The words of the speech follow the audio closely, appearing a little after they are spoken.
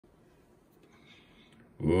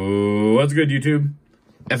What's good, YouTube?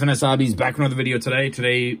 FNS Hobbies back with another video today.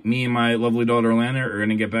 Today, me and my lovely daughter, Lana, are going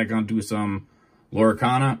to get back onto some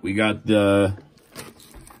Lorcana. We got the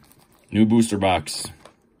new booster box,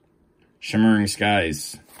 Shimmering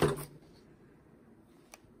Skies.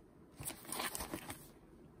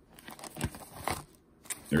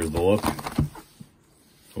 There's the look.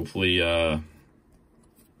 Hopefully we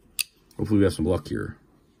have some luck here.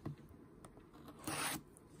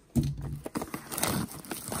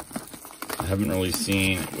 I haven't really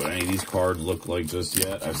seen what any of these cards look like just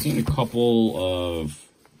yet. I've seen a couple of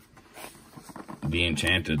the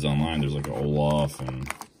Enchanteds online. There's like an Olaf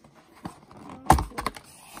and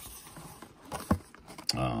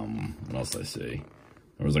what else did I see?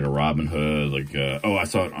 There was like a Robin Hood, like oh, I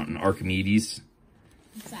saw it on Archimedes.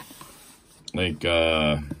 What's that? Like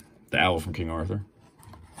the owl from King Arthur.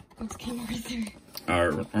 What's King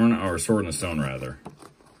Arthur? Or Sword in the Stone, rather.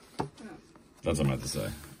 Oh. That's what I meant to say.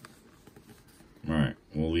 All right,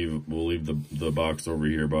 we'll leave the box over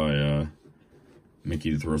here by Mickey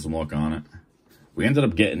to throw some luck on it. We ended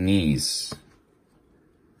up getting these.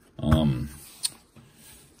 My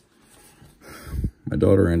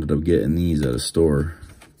daughter ended up getting these at a store,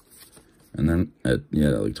 and then at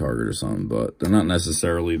like Target or something. But they're not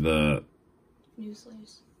necessarily the new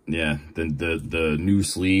sleeves. Yeah, the new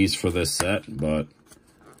sleeves for this set, but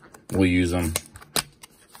we'll use them.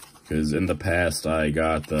 Because in the past, I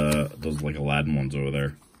got those like Aladdin ones over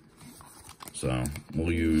there. So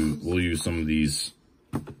we'll use some of these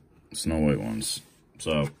Snow White ones.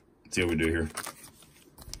 So let's see how we do here.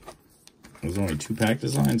 There's only 2 pack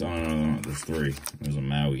designs? Oh, no, there's 3. There's a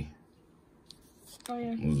Maui. Oh,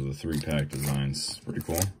 yeah. Those are the 3 pack designs. Pretty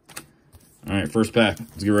cool. All right, first pack.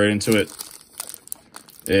 Let's get right into it.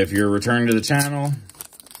 If you're returning to the channel,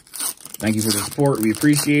 thank you for the support. We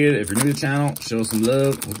appreciate it. If you're new to the channel, show us some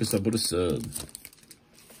love. Hook us up with a sub.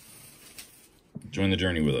 Join the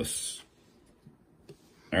journey with us.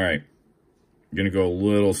 All right. I'm going to go a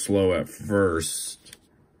little slow at first,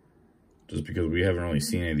 just because we haven't really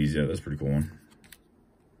seen any of these yet. That's a pretty cool one.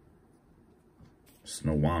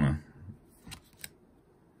 Snowana.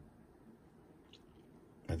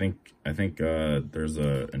 I think there's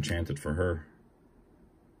a Enchanted for her.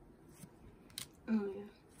 Oh, yeah.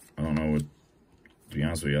 I don't know what, to be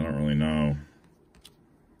honest with you, I don't really know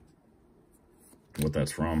what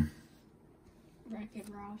that's from. Wreck-It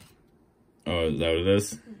Ralph. Oh, is that what it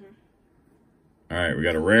is? Mm-hmm. All right, we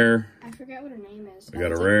got a rare. I forget what her name is. We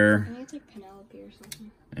got a rare. I think it's like Penelope or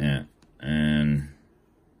something. Yeah, and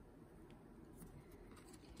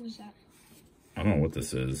What's that? I don't know what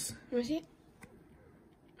this is. Let me see it.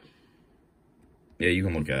 Yeah, you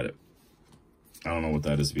can look at it. I don't know what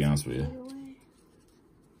that is, to be honest with you.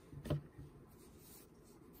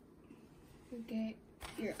 Okay,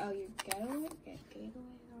 your getaway? Gateway?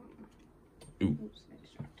 Ooh. Oops, I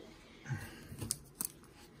extracted.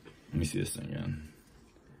 Let me see this thing again.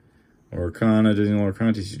 Lorcana, Disney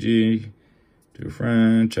Lorcana TCG. To a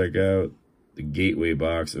friend, check out the Gateway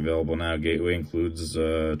box available now. Gateway includes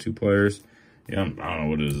 2 players. Yeah, I don't know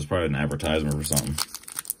what it is. It's probably an advertisement or something.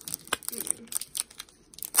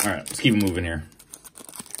 All right, let's keep it moving here.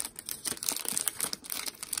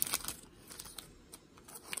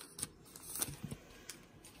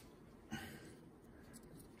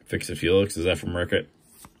 Fix It Felix, is that from Wreck-It?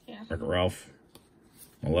 Yeah. Wreck-It Ralph.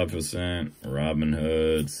 Maleficent, Robin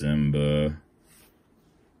Hood, Simba,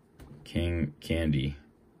 King Candy.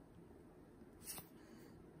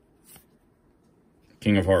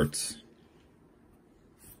 King of Hearts.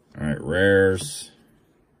 All right, rares.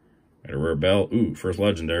 Got a rare belt. Ooh, first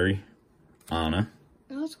legendary. Anna.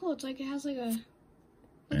 Oh, that's cool. It's like it has like a. Look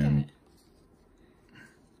And, at it.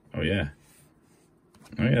 Oh yeah.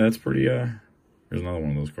 Oh yeah, that's pretty. Here's another one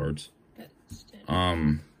of those cards.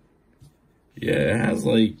 Yeah, it has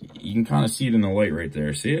like, you can kind of see it in the light right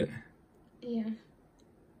there. See it? Yeah.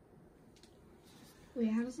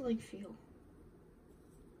 Wait, how does it like feel?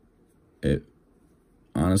 It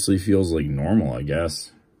honestly feels like normal, I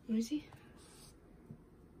guess. Let me see.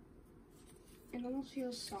 It almost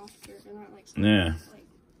feels softer, but not like. Yeah.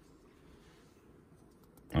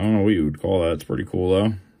 I don't know what you would call that. It's pretty cool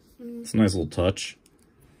though. It's a nice little touch.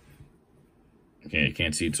 Okay, you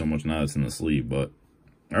can't see it so much now it's in the sleeve, but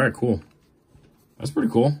all right, cool. That's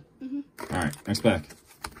pretty cool. All right, next pack.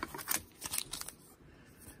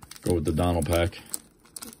 Go with the Donald pack.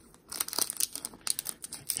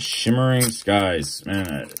 Shimmering Skies.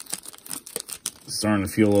 Man, it's starting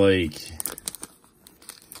to feel like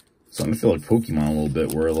Pokemon a little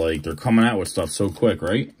bit, where like they're coming out with stuff so quick,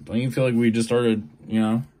 right? Don't you feel like we just started, you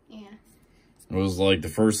know? Yeah. It was like the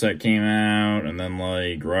first set came out, and then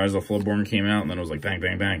like Rise of Floodborn came out, and then it was like bang,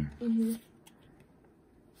 bang, bang. Mm-hmm.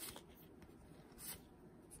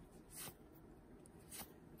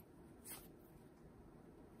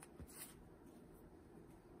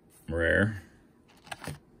 Rare.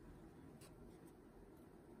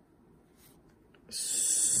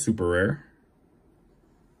 Super rare.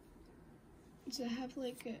 Does it have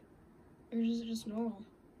like a, or is it just normal?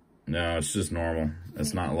 No, it's just normal.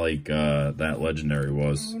 It's not like that legendary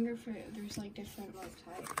was. I wonder if there's like different like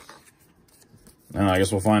types. I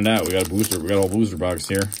guess we'll find out. We got a booster. We got a whole booster box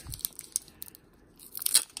here.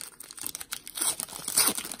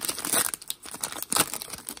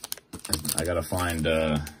 I gotta find.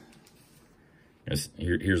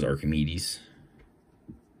 Here's Archimedes.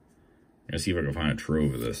 Let's see if I can find a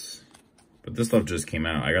trove of this. But this stuff just came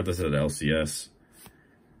out. I got this at LCS.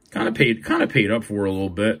 Kind of paid up for it a little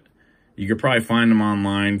bit. You could probably find them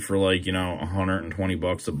online for like, you know, 120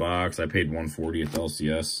 bucks a box. I paid 140 at the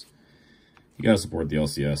LCS. You gotta support the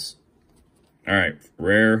LCS. All right,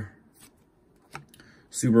 rare,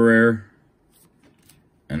 super rare,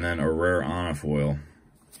 and then a rare Onifoil.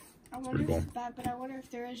 I wonder cool. but I wonder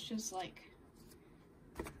if there is just like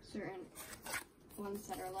certain ones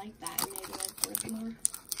that are like that and maybe like worth more.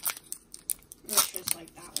 Or it's just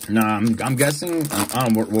like that one. Nah, I'm guessing. I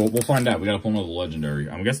don't know. We'll find out. We gotta pull another legendary.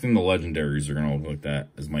 I'm guessing the legendaries are gonna look like that.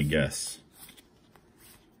 Is my guess.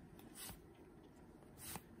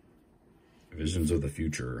 Visions of the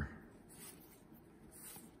future.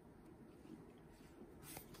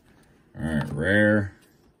 All right, rare,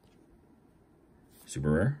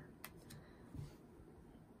 super rare.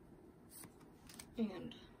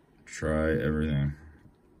 And Try everything.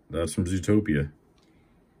 That's from Zootopia.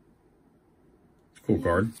 It's a cool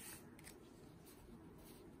card.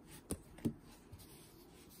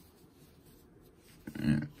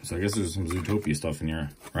 Yeah, so I guess there's some Zootopia stuff in here,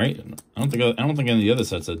 right? I don't think any of the other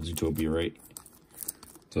sets had Zootopia, right?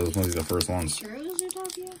 So this must be the first ones. sure it was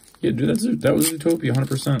Zootopia? Yeah, dude, that was Zootopia,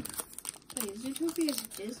 100%. Wait, Zootopia is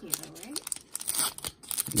Disney though, right?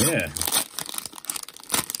 Yeah.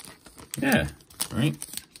 Yeah. Right?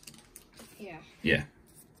 Yeah. Yeah.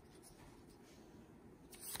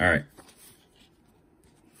 Alright.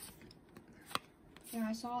 Yeah,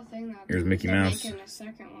 I saw a thing that Here's Mickey they're Mouse. making a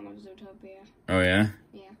second one of Zootopia. Oh, yeah?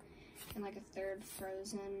 Yeah. And like a third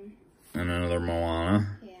Frozen. And another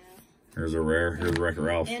Moana. Yeah. Here's a rare. Here's Wreck-It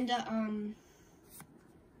Ralph. And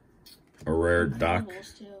A rare Doc.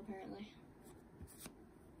 Incredibles too, apparently.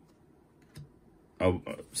 Oh,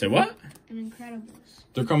 say what? And Incredibles.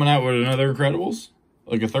 They're coming out with another Incredibles?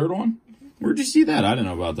 Like a third one? Where'd you see that? I didn't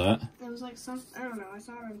know about that. It was like some, I don't know, I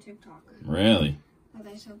saw it on TikTok. Really? But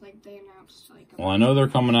they said like they announced like Well, I know they're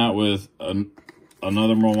coming out with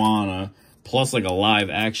another Moana plus like a live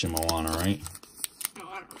action Moana, right? Oh,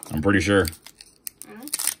 I don't know. I'm pretty sure. Huh?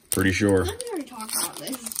 Pretty sure. I think we already talked about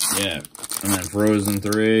this. Yeah. And then Frozen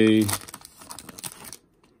 3.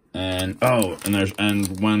 And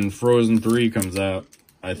and when Frozen 3 comes out,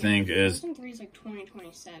 I think is Frozen 3 is like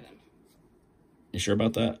 2027. you sure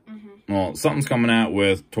about that? Mm-hmm. Well, something's coming out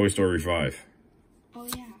with Toy Story 5. Oh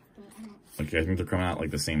yeah, but I don't. Like I think they're coming out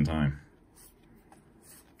like the same time.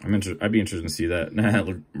 I'd be interested to see that. Nah,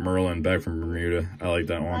 look, Merlin back from Bermuda. I like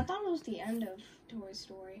that I one. thought it was the end of Toy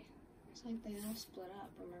Story. It's like they all split up.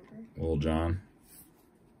 Remember? Little John.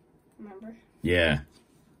 Remember? Yeah.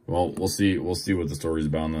 Well, we'll see. We'll see what the story's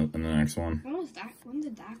about in the next one. When was that? When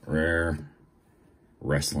did that come? Rare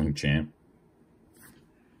wrestling champ.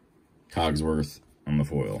 Cogsworth on the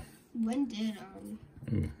foil. When did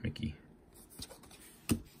Ooh, Mickey.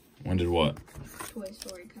 When did what? Toy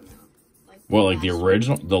Story come out? Like What, like the last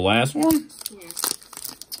original, the last one? one? Yeah.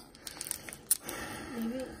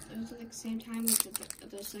 Maybe it was like the same time as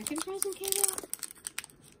the second Frozen came out.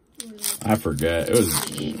 Or like, I forget. It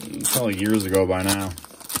was probably years ago by now.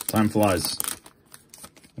 Time flies.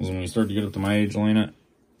 It was when you start to get up to my age, Lena.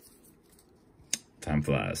 Time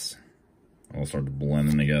flies. All start to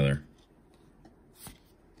blending together.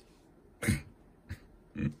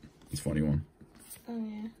 It's a funny one. oh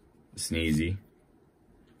yeah. Sneezy.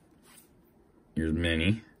 Here's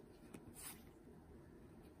Minnie.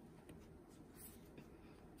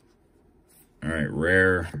 Alright,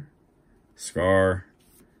 rare. Scar.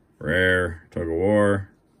 Rare. Tug of War.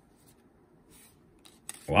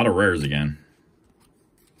 A lot of rares again.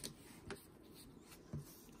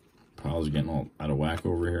 Piles are getting all out of whack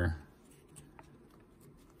over here.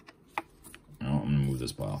 No, I'm going to move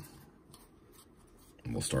this pile.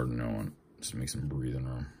 And we'll start a new one. Just to make some breathing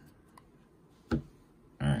room.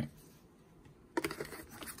 Alright.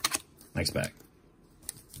 Next pack.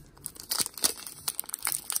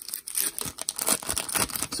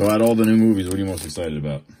 So out of all the new movies, what are you most excited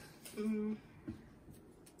about?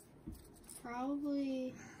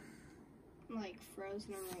 Probably like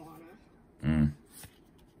Frozen or Moana.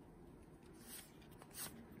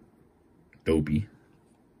 Dopey.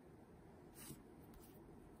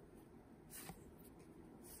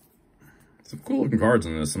 Some cool looking cards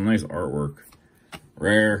in this. Some nice artwork.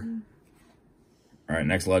 Rare. All right,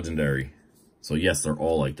 next legendary. So yes, they're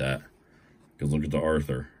all like that. Because look at the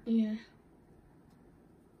Arthur. Yeah.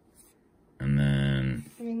 And then...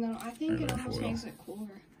 I mean, though, I think it almost makes it cooler.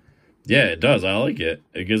 Yeah, it does. I like it.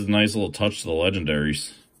 It gives a nice little touch to the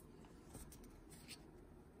legendaries.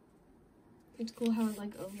 It's cool how it,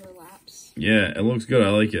 like, overlaps. Yeah, it looks good. I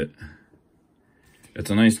like it. It's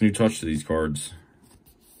a nice new touch to these cards.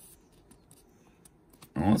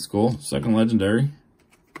 Oh, that's cool. Second legendary.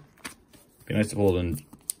 Be nice to pull it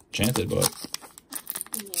enchanted, but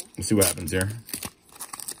we'll see what happens here.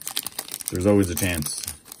 There's always a chance.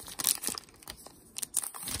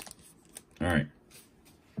 All right.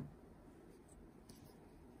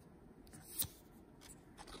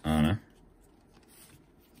 Anna.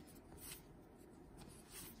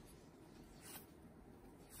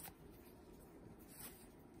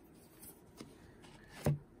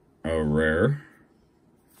 A rare.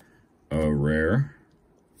 A rare.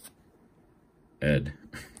 Ed.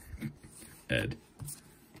 Ed.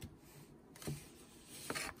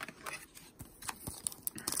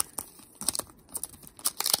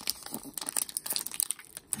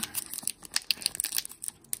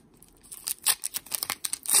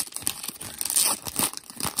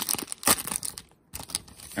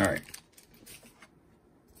 All right.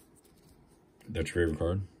 That's your favorite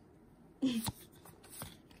card?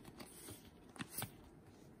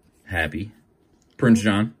 Happy. Prince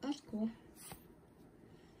John. That's cool.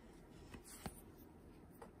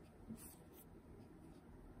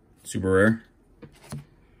 Super rare.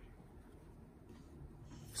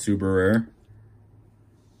 Super rare.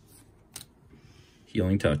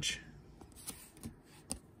 Healing touch.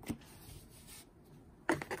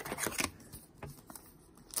 I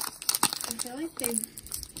feel like they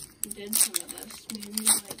did some of this, maybe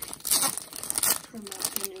like promote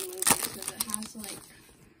the new movie because it has like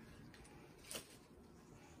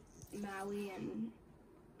Maui and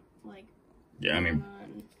like Yeah, I mean,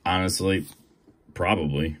 honestly,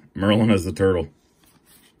 probably. Merlin as the turtle.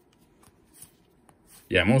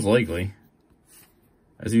 Yeah, most likely.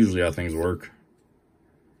 That's usually how things work.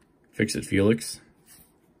 Fix It Felix.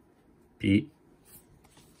 Pete.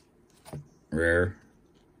 Rare.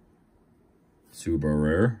 Super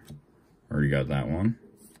rare. Already got that one.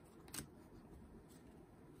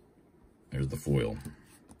 There's the foil.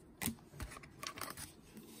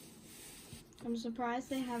 I'm surprised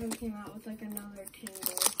they haven't came out with like another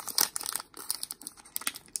Tingle.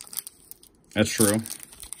 That's true.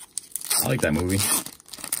 I like that movie.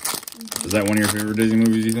 Is that one of your favorite Disney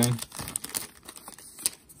movies, you think?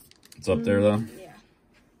 It's up there, though? Yeah.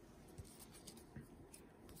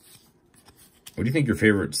 What do you think your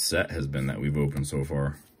favorite set has been that we've opened so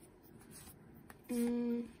far?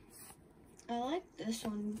 I like this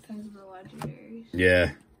one because of the legendaries.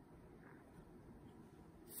 Yeah.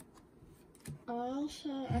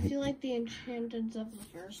 I feel like the enchanteds of the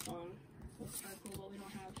first one looks are cool, but we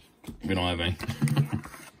don't have. We don't have any.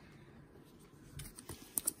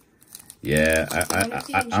 Yeah, The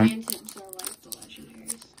enchanteds are like the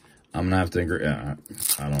legendaries. I'm gonna have to agree. I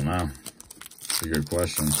don't know. It's a good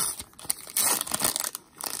question.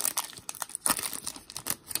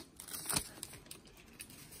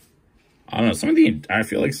 I don't know. I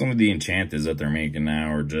feel like some of the enchanteds that they're making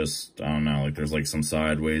now are just, I don't know. Like there's like some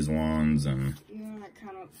sideways ones and. You know, like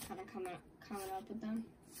kind of coming up with them.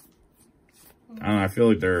 I don't know. I feel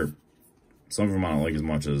like some of them I don't like as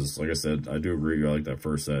much as, like I said, I do agree. I like that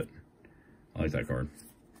first set. I like that card.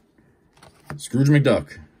 Scrooge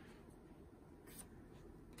McDuck.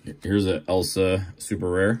 Here's a Elsa super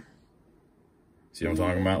rare. See what I'm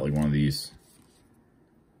talking about? Like one of these.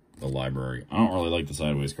 The library. I don't really like the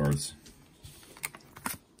sideways cards.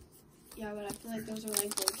 Yeah, but I feel like those are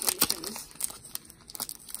like locations.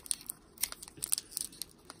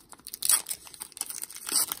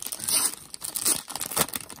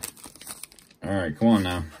 Alright, come on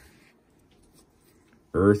now.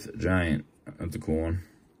 Earth Giant. That's a cool one.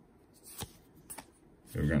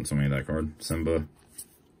 We've gotten so many of that card. Simba.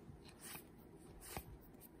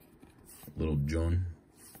 Little John.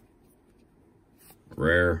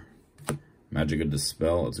 Rare. Magic of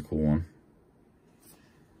Dispel. That's a cool one.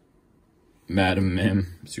 Madam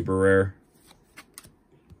Mim. Super rare.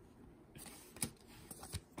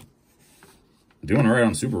 Doing alright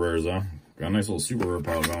on super rares though. Got a nice little super rare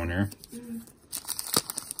pile going here.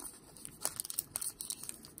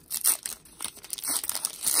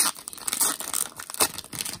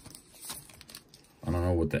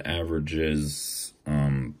 what the average is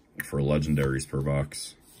for legendaries per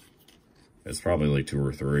box. It's probably like 2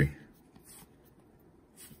 or 3.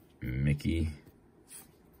 Mickey.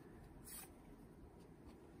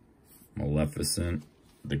 Maleficent.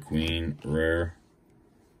 The Queen, rare.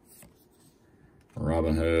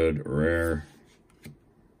 Robin Hood, rare.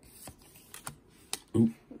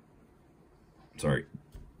 Oop. Sorry.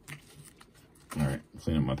 Alright,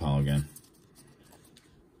 clean up my pile again.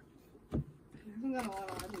 I haven't got a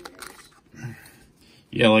lot of legendaries.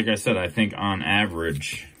 Yeah, like I said, I think on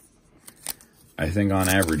average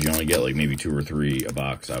you only get like maybe 2 or 3 a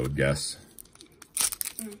box, I would guess.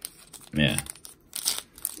 Yeah.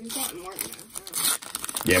 We've gotten more than that.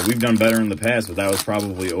 Yeah, we've done better in the past, but that was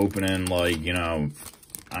probably opening, like, you know,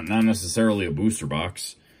 not necessarily a booster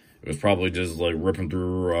box. It was probably just, like, ripping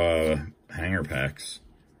through hanger packs.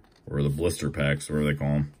 Or the blister packs, whatever they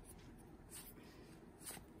call them.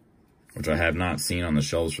 Which I have not seen on the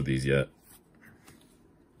shelves for these yet.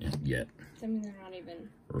 Yet. I mean, they're not even...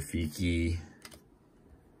 Rafiki.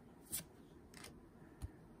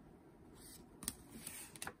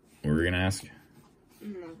 What were you gonna ask?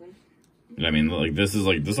 Nothing. I mean, like, this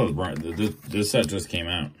set just came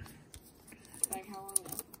out. Like, how long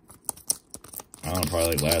ago? I don't know,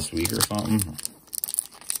 probably like last week or something.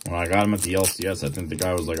 When I got them at the LCS, I think the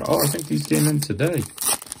guy was like, oh, I think these came in today.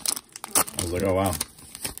 I was like, oh, wow.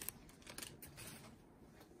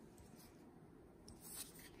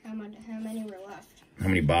 How many were left? How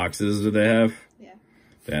many boxes did they have?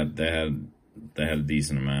 Yeah. They had a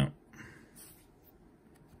decent amount.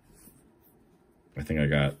 I think I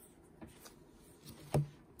got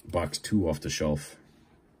box 2 off the shelf.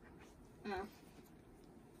 Oh.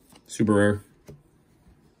 Super rare.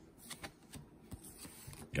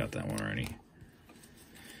 Got that one already.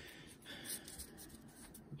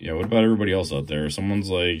 Yeah, what about everybody else out there? Someone's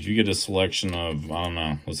like, you get a selection of, I don't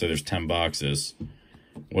know, let's say there's 10 boxes.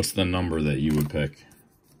 What's the number that you would pick?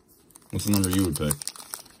 What's the number you would pick?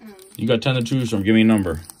 You got 10 to choose from. Give me a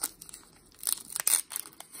number.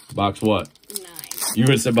 Box what? 9. You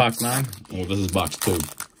would say box 9? Well, this is box 2.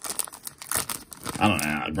 I don't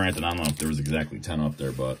know. Granted, I don't know if there was exactly 10 up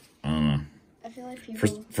there, but I don't know. I feel like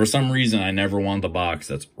people... For some reason, I never want the box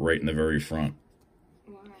that's right in the very front.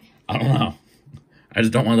 Why? I don't know. I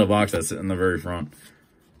just don't want the box that's in the very front.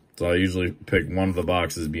 So I usually pick one of the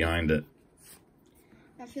boxes behind it.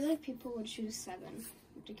 I feel like people would choose 7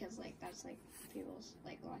 because, like, that's, like, people's,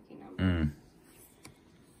 like, lucky number.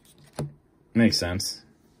 Makes sense.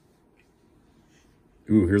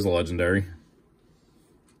 Ooh, here's a legendary.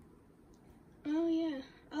 Oh, yeah.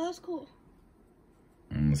 Oh, that's cool.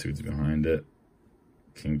 Let's see what's behind it.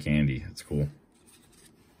 King Candy. That's cool.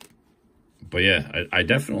 But yeah, I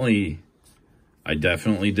definitely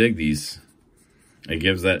dig these. It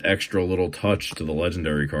gives that extra little touch to the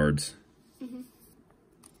legendary cards.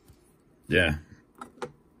 Yeah.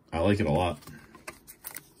 I like it a lot.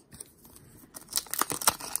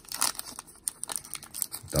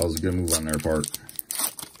 That was a good move on their part.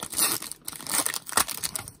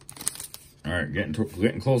 Alright,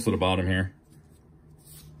 getting close to the bottom here.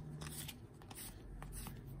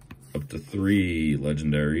 Up to 3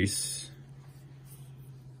 legendaries.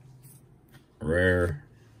 Rare.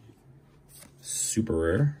 Super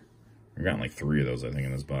rare. I've gotten like 3 of those, I think,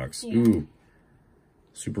 in this box. Yeah. Ooh.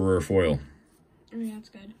 Super rare foil. Oh, yeah, that's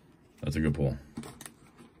good. That's a good pull.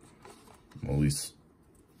 Well, at least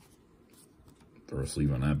throw a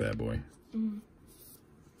sleeve on that bad boy.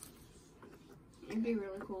 It'd be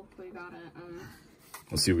really cool if we got a,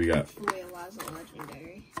 let's see what we got. Laza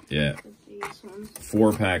legendary. Yeah. With these ones.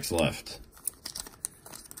 4 packs left.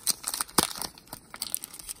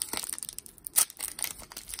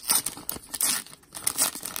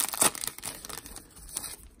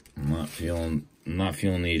 I'm not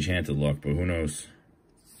feeling the enchanted luck, but who knows?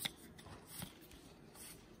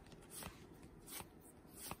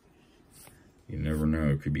 You never know.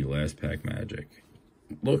 It could be last pack magic.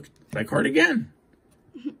 Look, that card again.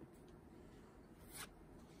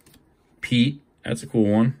 Pete, that's a cool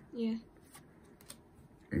one. Yeah.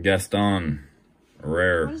 Gaston, a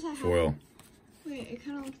rare foil. Wait, it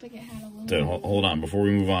kind of looked like it had a little... Hold on, before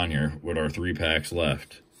we move on here, with our 3 packs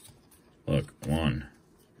left. Look, 1,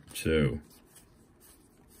 2.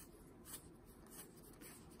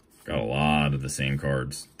 Got a lot of the same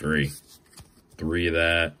cards. 3. 3 of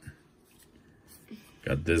that.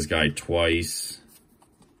 Got this guy twice.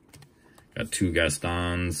 Got 2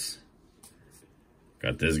 Gastons.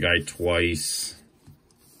 Got this guy twice.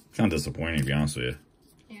 It's not disappointing, to be honest with you.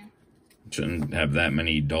 Yeah. Shouldn't have that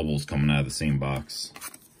many doubles coming out of the same box.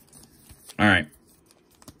 Alright.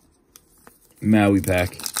 Maui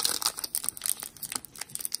pack.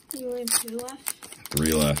 only have 2 left?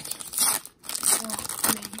 3 left. Well,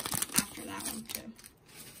 I mean, after that one, too.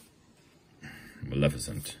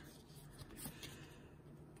 Maleficent.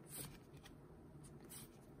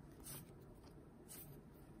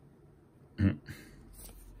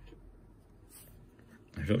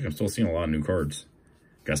 I feel like I'm still seeing a lot of new cards.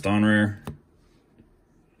 Gaston rare.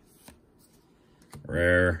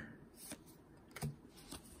 Rare.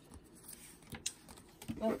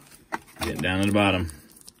 Oh. Getting down to the bottom.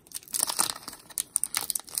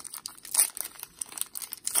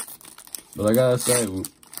 But I gotta say,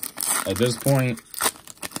 at this point,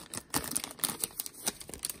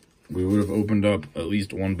 we would have opened up at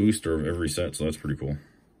least 1 booster of every set, so that's pretty cool.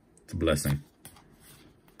 It's a blessing.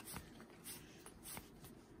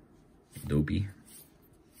 Dopey.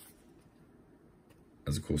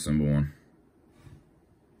 That's a cool symbol one.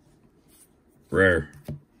 Rare.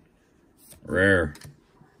 Rare.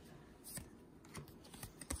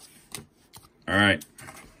 Alright.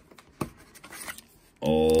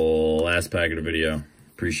 Last pack of the video.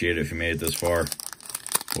 Appreciate it if you made it this far.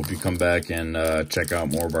 Hope you come back and check out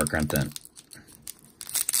more of our content.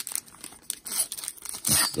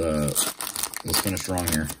 Let's finish strong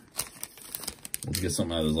here. Let's get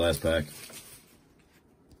something out of this last pack.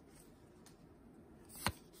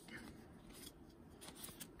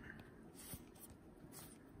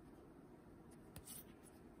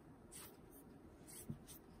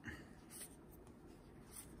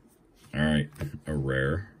 All right, a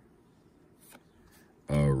rare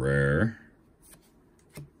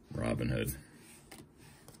Robin Hood.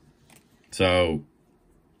 So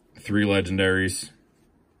 3 legendaries.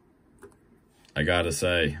 I gotta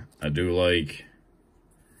say, I do like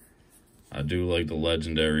the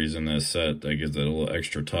legendaries in this set. That gives it a little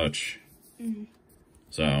extra touch. Mm-hmm.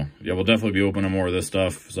 So yeah, we'll definitely be opening more of this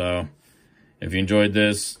stuff. So if you enjoyed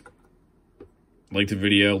this, like the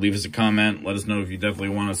video, leave us a comment. Let us know if you definitely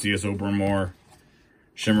want to see us open more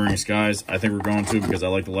Shimmering Skies. I think we're going to because I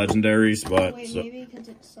like the legendaries, but... Wait, maybe because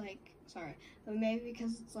it's like... Sorry. But maybe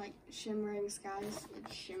because it's like Shimmering Skies,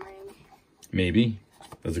 it's shimmering. Maybe.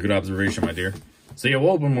 That's a good observation, my dear. So yeah,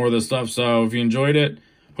 we'll open more of this stuff. So if you enjoyed it,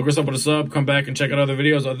 hook us up with a sub. Come back and check out other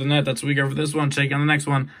videos. Other than that, that's what we got for this one. Check you on the next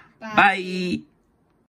one. Bye. Bye.